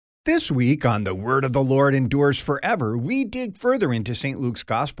This week on The Word of the Lord Endures Forever, we dig further into St. Luke's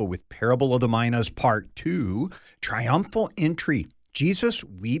Gospel with Parable of the Minas Part 2, Triumphal Entry. Jesus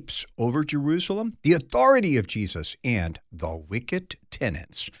weeps over Jerusalem, the authority of Jesus, and the wicked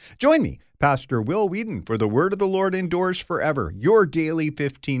tenants. Join me, Pastor Will Whedon, for The Word of the Lord Endures Forever, your daily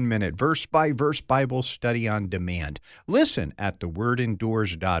 15-minute verse-by-verse Bible study on demand. Listen at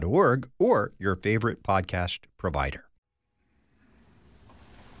thewordendures.org or your favorite podcast provider.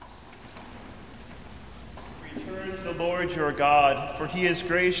 Lord your God, for he is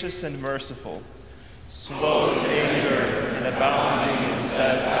gracious and merciful, slow to anger and abounding in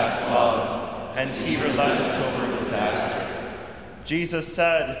steadfast love, and he relents over disaster. Jesus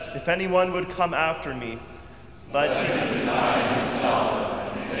said, if anyone would come after me, let him deny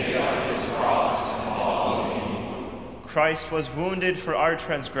himself and take up his cross and follow me. Christ was wounded for our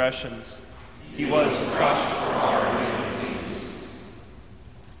transgressions. He was crushed for our iniquities.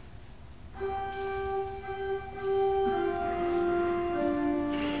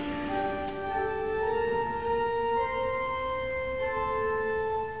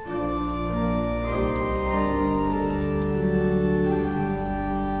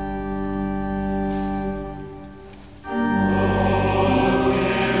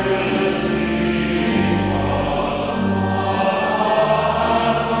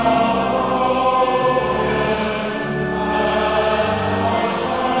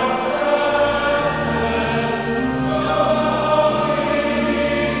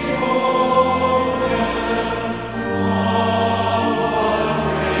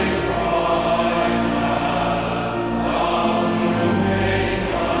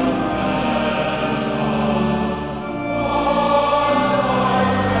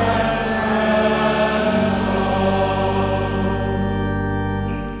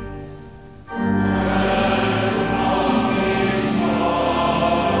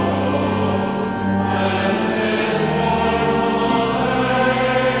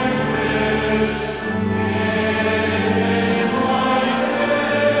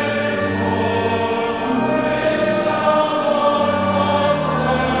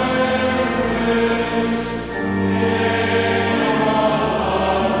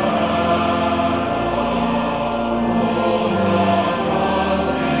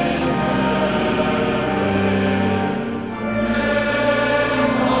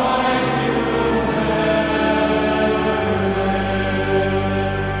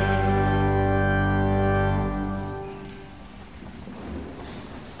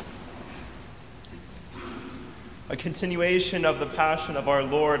 A continuation of the Passion of our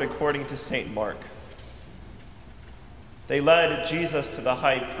Lord according to St. Mark. They led Jesus to the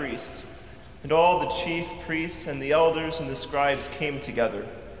high priest, and all the chief priests and the elders and the scribes came together.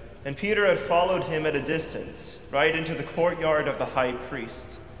 And Peter had followed him at a distance, right into the courtyard of the high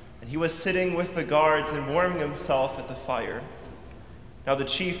priest. And he was sitting with the guards and warming himself at the fire. Now the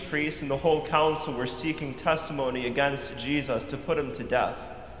chief priests and the whole council were seeking testimony against Jesus to put him to death,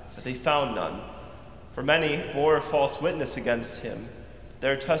 but they found none. For many bore false witness against him.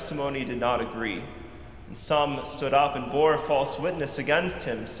 Their testimony did not agree. And some stood up and bore false witness against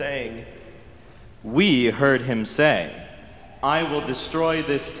him, saying, We heard him say, I will destroy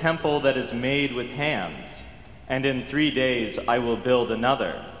this temple that is made with hands, and in 3 days I will build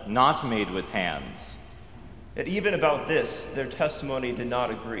another, not made with hands. Yet even about this, their testimony did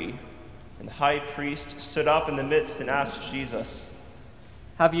not agree. And the high priest stood up in the midst and asked Jesus,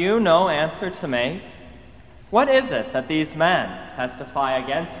 Have you no answer to make? What is it that these men testify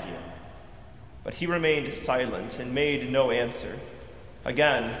against you? But he remained silent and made no answer.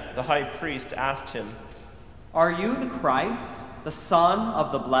 Again, the high priest asked him, Are you the Christ, the Son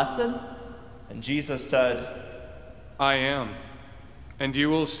of the Blessed? And Jesus said, I am. And you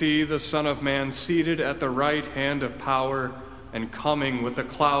will see the Son of Man seated at the right hand of power and coming with the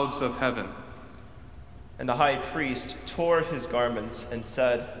clouds of heaven. And the high priest tore his garments and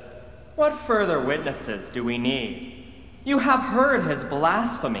said, What further witnesses do we need? You have heard his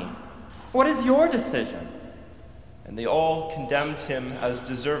blasphemy. What is your decision? And they all condemned him as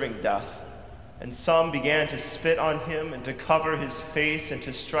deserving death. And some began to spit on him and to cover his face and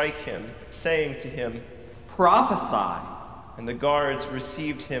to strike him, saying to him, Prophesy. And the guards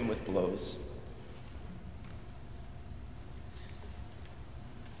received him with blows.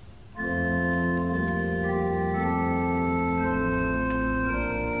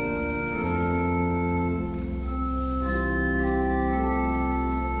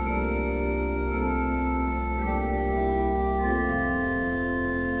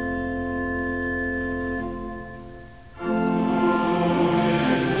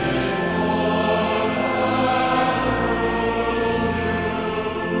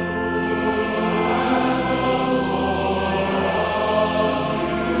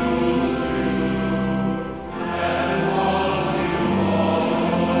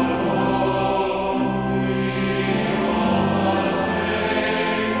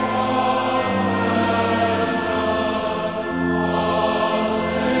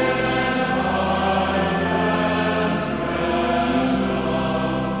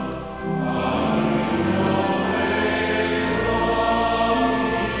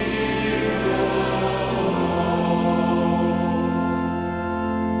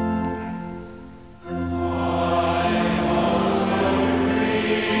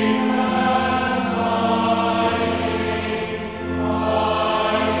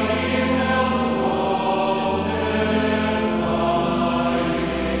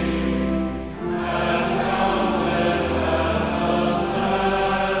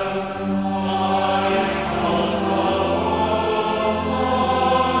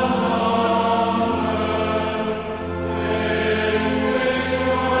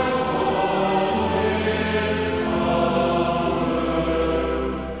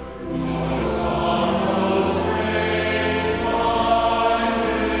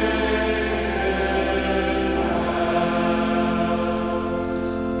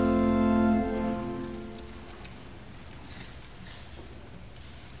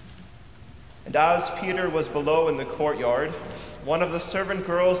 And as Peter was below in the courtyard, one of the servant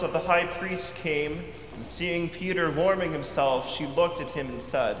girls of the high priest came, and seeing Peter warming himself, she looked at him and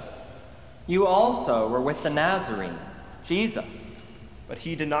said, "You also were with the Nazarene, Jesus." But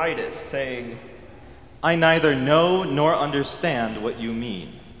he denied it, saying, "I neither know nor understand what you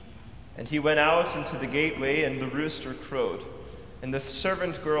mean." And he went out into the gateway, and the rooster crowed. And the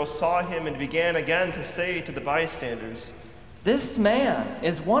servant girl saw him and began again to say to the bystanders, "This man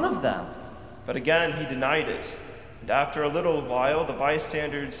is one of them." But again he denied it. And after a little while the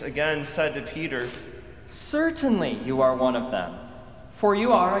bystanders again said to Peter, "Certainly you are one of them, for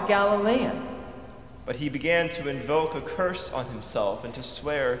you are a Galilean." But he began to invoke a curse on himself and to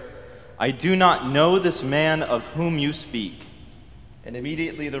swear, "I do not know this man of whom you speak." And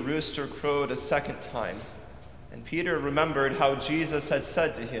immediately the rooster crowed a second time. And Peter remembered how Jesus had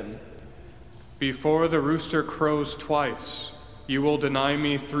said to him, "Before the rooster crows twice, you will deny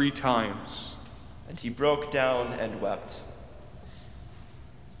me 3 times." And he broke down and wept.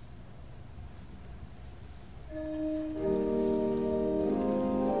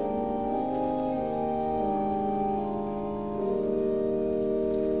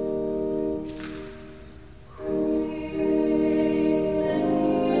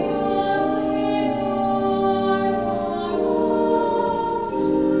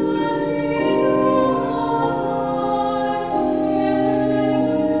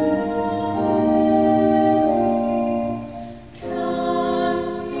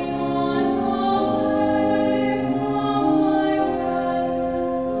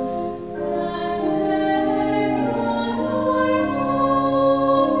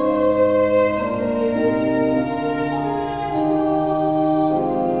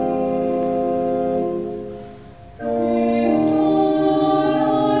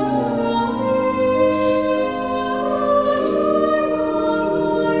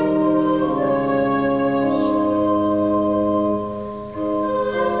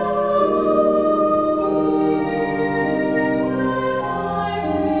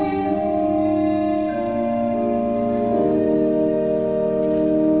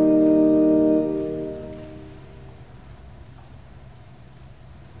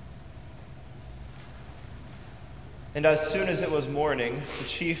 And as soon as it was morning, the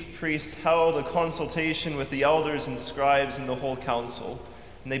chief priests held a consultation with the elders and scribes and the whole council.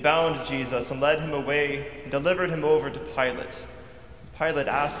 And they bound Jesus and led him away and delivered him over to Pilate. Pilate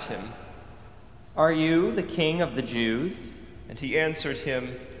asked him, "Are you the king of the Jews?" And he answered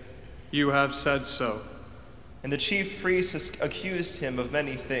him, "You have said so." And the chief priests accused him of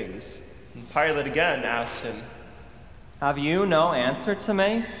many things. And Pilate again asked him, "Have you no answer to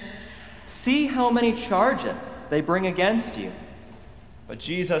make? See how many charges they bring against you." But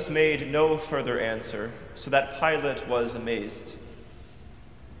Jesus made no further answer, so that Pilate was amazed.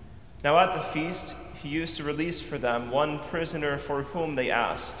 Now at the feast, he used to release for them one prisoner for whom they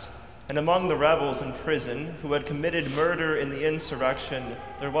asked. And among the rebels in prison who had committed murder in the insurrection,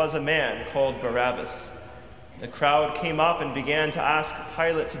 there was a man called Barabbas. The crowd came up and began to ask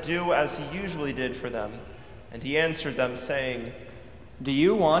Pilate to do as he usually did for them. And he answered them, saying, "Do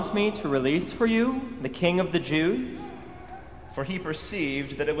you want me to release for you the king of the Jews?" For he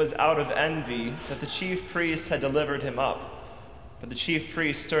perceived that it was out of envy that the chief priests had delivered him up. But the chief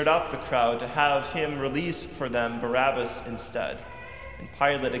priests stirred up the crowd to have him release for them Barabbas instead. And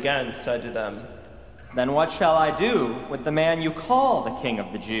Pilate again said to them, "Then what shall I do with the man you call the king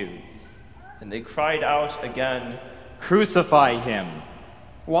of the Jews?" And they cried out again, "Crucify him!"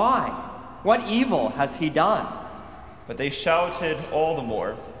 "Why? What evil has he done?" But they shouted all the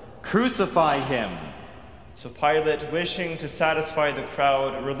more, "Crucify him!" So Pilate, wishing to satisfy the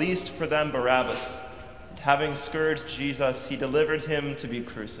crowd, released for them Barabbas. And having scourged Jesus, he delivered him to be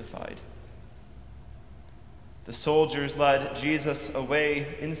crucified. The soldiers led Jesus away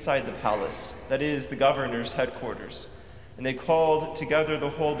inside the palace, that is, the governor's headquarters. And they called together the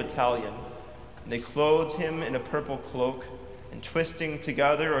whole battalion. And they clothed him in a purple cloak, and twisting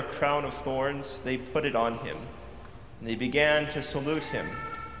together a crown of thorns, they put it on him. And they began to salute him.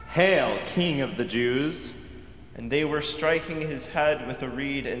 "Hail, King of the Jews!" And they were striking his head with a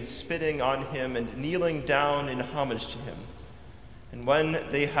reed and spitting on him and kneeling down in homage to him. And when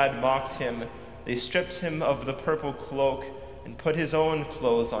they had mocked him, they stripped him of the purple cloak and put his own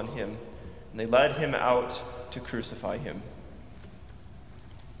clothes on him. And they led him out to crucify him.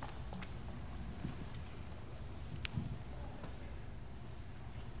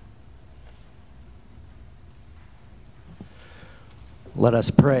 Let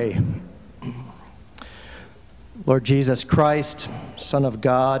us pray. Lord Jesus Christ, Son of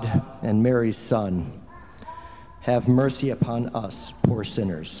God and Mary's Son, have mercy upon us, poor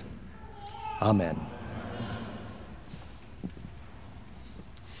sinners. Amen.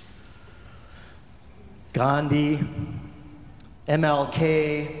 Gandhi,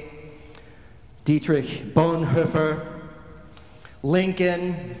 MLK, Dietrich Bonhoeffer,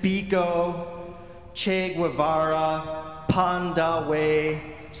 Lincoln, Biko, Che Guevara, Pandawe,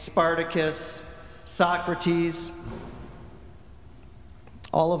 Spartacus, Socrates,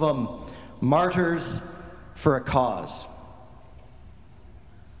 all of them martyrs for a cause.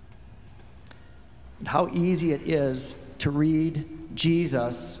 And how easy it is to read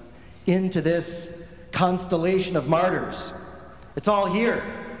Jesus into this constellation of martyrs. It's all here.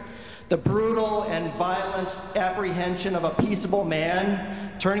 The brutal and violent apprehension of a peaceable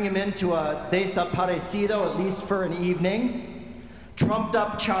man, turning him into a desaparecido, at least for an evening. Trumped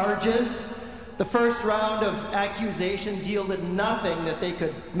up charges. The first round of accusations yielded nothing that they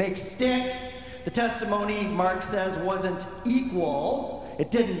could make stick. The testimony, Mark says, wasn't equal. It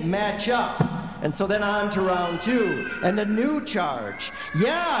didn't match up. And so then on to round two, and a new charge.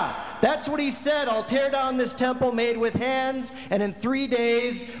 Yeah, that's what he said. I'll tear down this temple made with hands, and in 3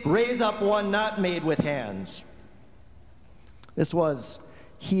 days raise up one not made with hands. This was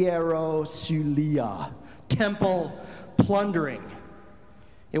hierosulia, temple plundering.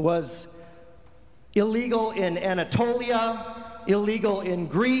 It was illegal in Anatolia, illegal in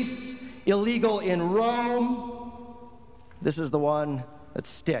Greece, illegal in Rome. This is the one that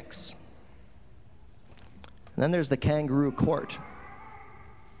sticks. And then there's the kangaroo court.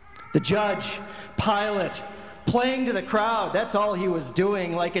 The judge, Pilate, playing to the crowd. That's all he was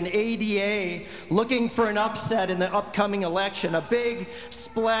doing, like an ADA looking for an upset in the upcoming election. A big,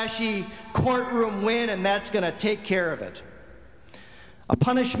 splashy courtroom win, and that's going to take care of it. A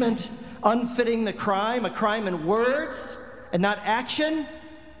punishment unfitting the crime, a crime in words and not action.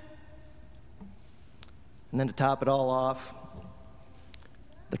 And then to top it all off,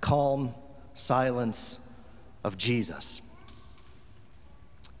 the calm silence of Jesus.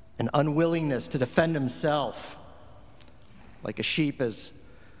 An unwillingness to defend himself, like a sheep is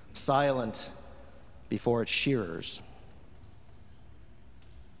silent before its shearers.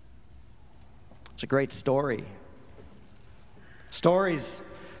 It's a great story. Story's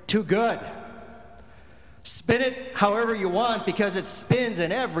too good. Spin it however you want, because it spins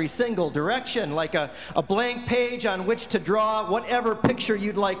in every single direction, like a blank page on which to draw whatever picture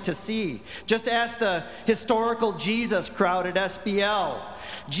you'd like to see. Just ask the historical Jesus crowd at SBL.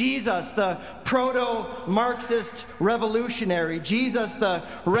 Jesus, the proto-Marxist revolutionary. Jesus, the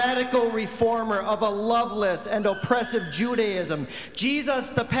radical reformer of a loveless and oppressive Judaism.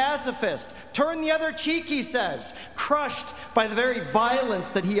 Jesus, the pacifist. Turn the other cheek, he says, crushed by the very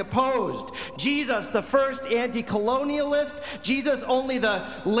violence that he opposed. Jesus, the first anti-colonialist. Jesus, only the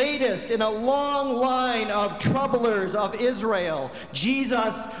latest in a long line of troublers of Israel.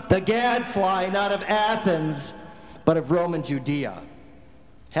 Jesus, the gadfly, not of Athens, but of Roman Judea.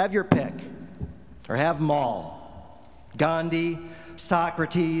 Have your pick, or have them all. Gandhi,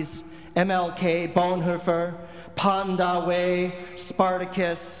 Socrates, MLK, Bonhoeffer, Pandawe,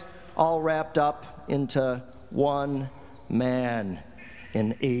 Spartacus, all wrapped up into one man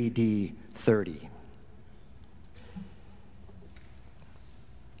in AD 30.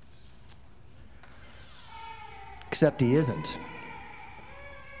 Except he isn't.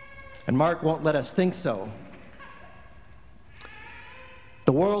 And Mark won't let us think so.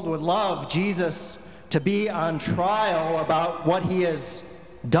 The world would love Jesus to be on trial about what he has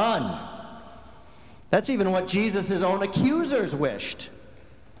done. That's even what Jesus' own accusers wished.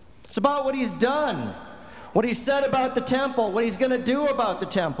 It's about what he's done, what he said about the temple, what he's going to do about the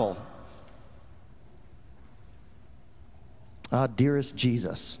temple. Ah, dearest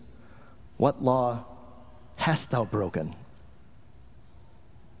Jesus, what law hast thou broken?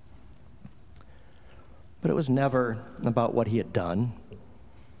 But it was never about what he had done.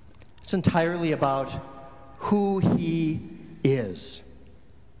 It's entirely about who he is.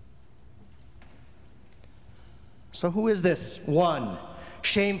 So who is this one,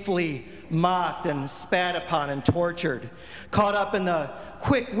 shamefully mocked and spat upon and tortured, caught up in the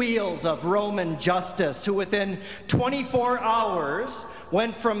quick wheels of Roman justice, who within 24 hours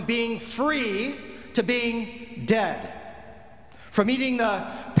went from being free to being dead? From eating the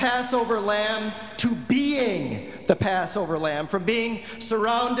Passover lamb to being the Passover lamb. From being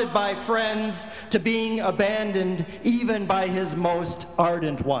surrounded by friends to being abandoned even by his most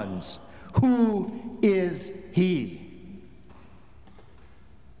ardent ones. Who is he?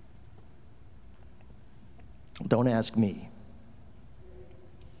 Don't ask me.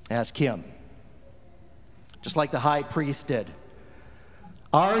 Ask him. Just like the high priest did.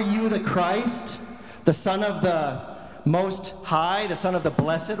 Are you the Christ, the Son of the Most High, the Son of the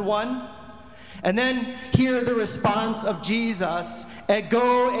Blessed One? And then hear the response of Jesus,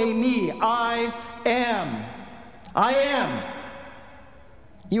 ego eimi, I am. I am.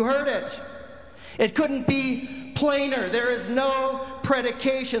 You heard it. It couldn't be plainer. There is no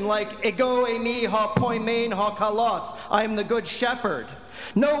predication like ego eimi ha poimen ha kalos. I am the good shepherd.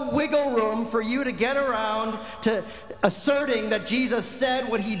 No wiggle room for you to get around to asserting that Jesus said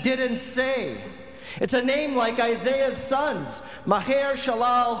what he didn't say. It's a name like Isaiah's sons, Maher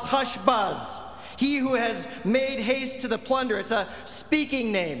Shalal Hashbaz, he who has made haste to the plunder. It's a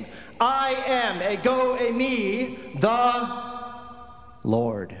speaking name. I am, ego eimi, the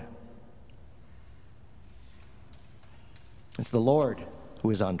Lord. It's the Lord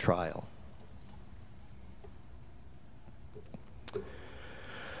who is on trial.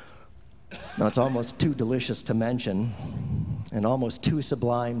 Now, it's almost too delicious to mention and almost too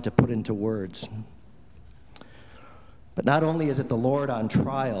sublime to put into words. But not only is it the Lord on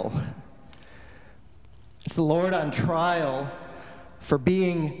trial, it's the Lord on trial for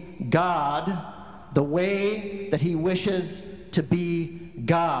being God the way that he wishes to be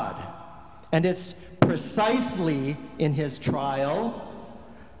God. And it's precisely in his trial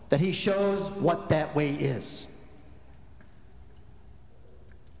that he shows what that way is.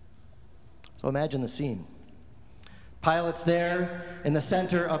 So imagine the scene. Pilate's there in the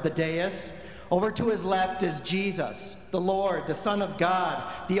center of the dais. Over to his left is Jesus, the Lord, the Son of God,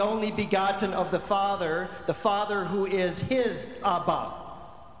 the only begotten of the Father who is his Abba.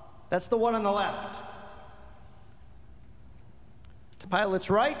 That's the one on the left. To Pilate's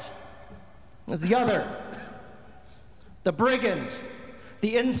right is the other, the brigand,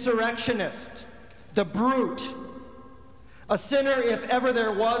 the insurrectionist, the brute, a sinner if ever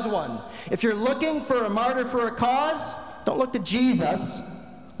there was one. If you're looking for a martyr for a cause, don't look to Jesus,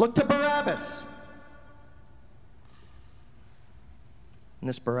 look to Barabbas. And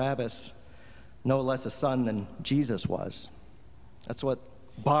this Barabbas, no less a son than Jesus was. That's what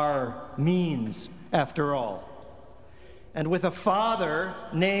Bar means, after all. And with a father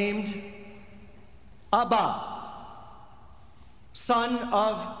named Abba, son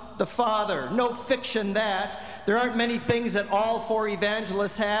of the Father. No fiction that. There aren't many things that all four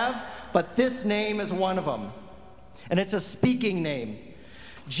evangelists have, but this name is one of them. And it's a speaking name.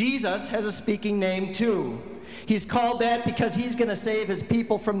 Jesus has a speaking name too. He's called that because he's going to save his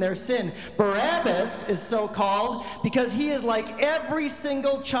people from their sin. Barabbas is so called because he is like every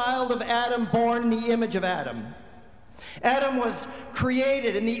single child of Adam born in the image of Adam. Adam was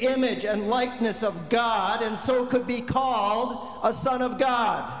created in the image and likeness of God, and so could be called a son of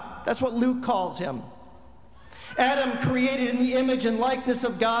God. That's what Luke calls him. Adam, created in the image and likeness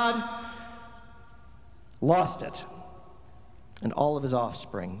of God, lost it, and all of his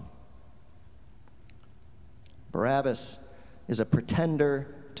offspring. Barabbas is a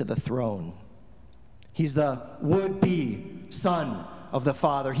pretender to the throne. He's the would-be son of the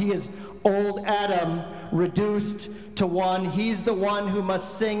Father. He is old Adam reduced to one. He's the one who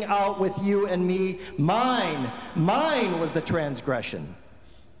must sing out with you and me, mine was the transgression.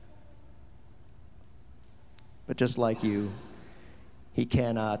 But just like you, he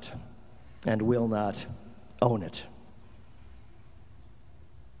cannot and will not own it.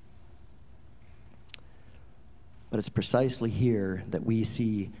 But it's precisely here that we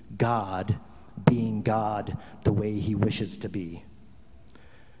see God being God the way he wishes to be.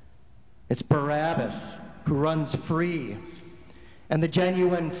 It's Barabbas who runs free, and the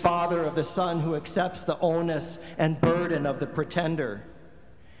genuine father of the son who accepts the onus and burden of the pretender.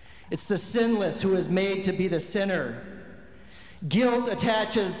 It's the sinless who is made to be the sinner. Guilt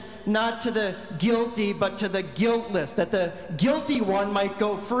attaches not to the guilty, but to the guiltless, that the guilty one might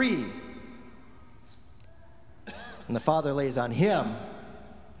go free. And the Father lays on him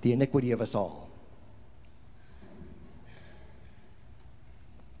the iniquity of us all.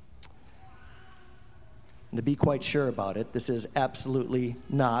 And to be quite sure about it, this is absolutely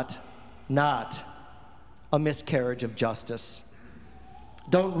not a miscarriage of justice.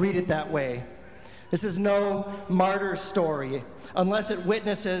 Don't read it that way. This is no martyr story unless it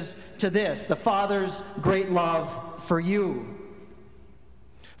witnesses to this, the Father's great love for you.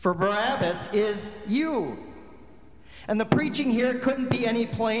 For Barabbas is you. And the preaching here couldn't be any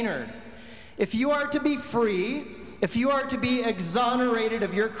plainer. If you are to be free, if you are to be exonerated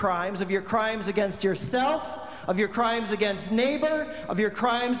of your crimes against yourself, of your crimes against neighbor, of your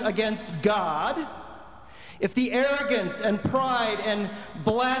crimes against God, if the arrogance and pride and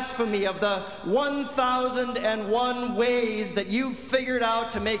blasphemy of the 1,001 ways that you've figured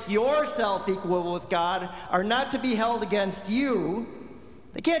out to make yourself equal with God are not to be held against you,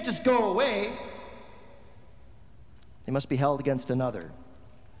 they can't just go away. They must be held against another.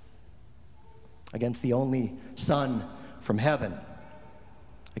 against the only Son from heaven,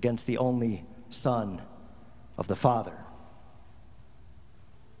 against the only Son of the Father.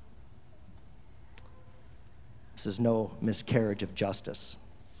 This is no miscarriage of justice.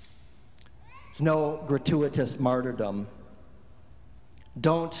 It's no gratuitous martyrdom.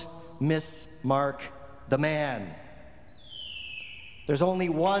 Don't mismark the man. There's only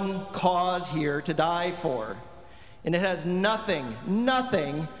one cause here to die for, and it has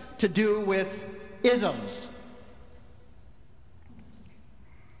nothing to do with isms.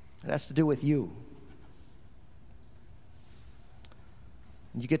 It has to do with you.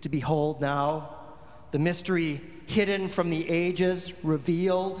 You get to behold now the mystery hidden from the ages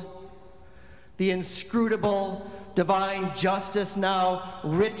revealed, the inscrutable divine justice now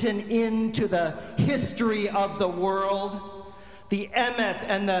written into the history of the world, the emeth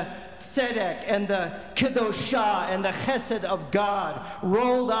and the tzedek and the kedoshah and the chesed of God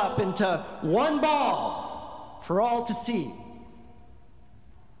rolled up into one ball for all to see.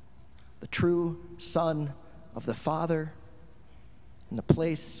 The true Son of the Father in the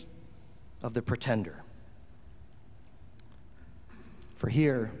place of the pretender. For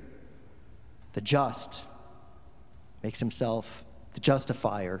here, the just makes himself the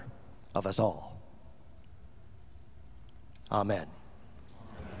justifier of us all. Amen.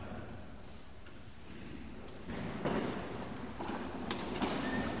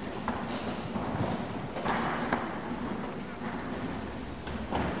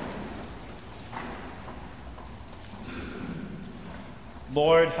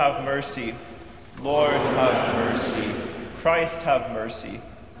 Lord, have mercy. Lord, have mercy. Christ, have mercy.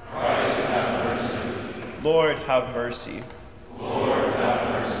 Christ, have mercy. Lord, have mercy. Lord,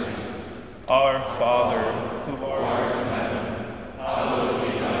 have mercy. Our Father, who art in heaven,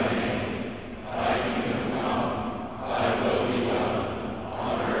 hallowed be thy name. Thy kingdom come, thy will be done,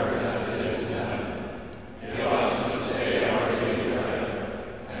 on earth as it is in heaven. Give us this day our daily bread,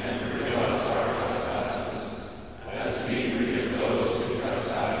 and forgive us our trespasses, as we forgive those who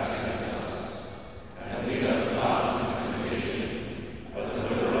trespass against us. And lead us not into temptation, but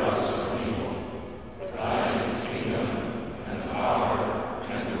deliver us from evil. For thine is the kingdom, and the power,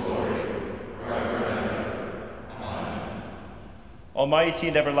 and the glory, forever and ever. Amen. Almighty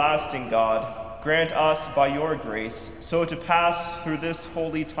and everlasting God, grant us by your grace so to pass through this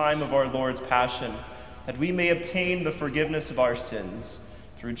holy time of our Lord's Passion, that we may obtain the forgiveness of our sins.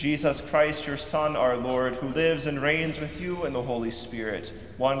 Through Jesus Christ, your Son, our Lord, who lives and reigns with you in the Holy Spirit,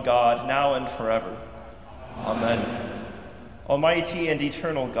 one God, now and forever. Amen. Almighty and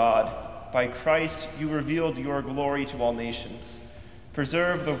eternal God, by Christ you revealed your glory to all nations.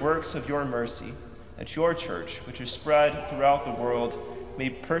 Preserve the works of your mercy, that your church, which is spread throughout the world, may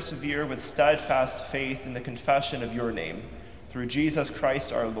persevere with steadfast faith in the confession of your name. Through Jesus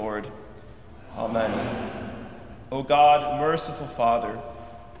Christ our Lord. Amen. O God, merciful Father,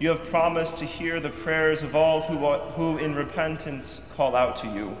 you have promised to hear the prayers of all who in repentance call out to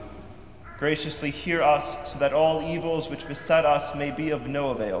you. Graciously hear us, so that all evils which beset us may be of no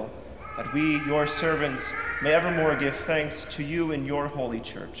avail, that we, your servants, may evermore give thanks to you in your holy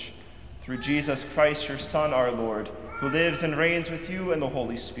church. Through Jesus Christ, your Son, our Lord, who lives and reigns with you in the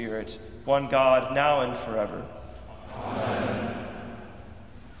Holy Spirit, one God, now and forever. Amen.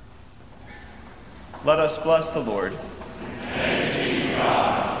 Let us bless the Lord. Thanks be to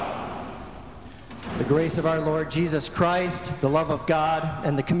God. The grace of our Lord Jesus Christ, the love of God,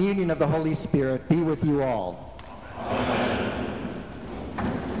 and the communion of the Holy Spirit be with you all. Amen.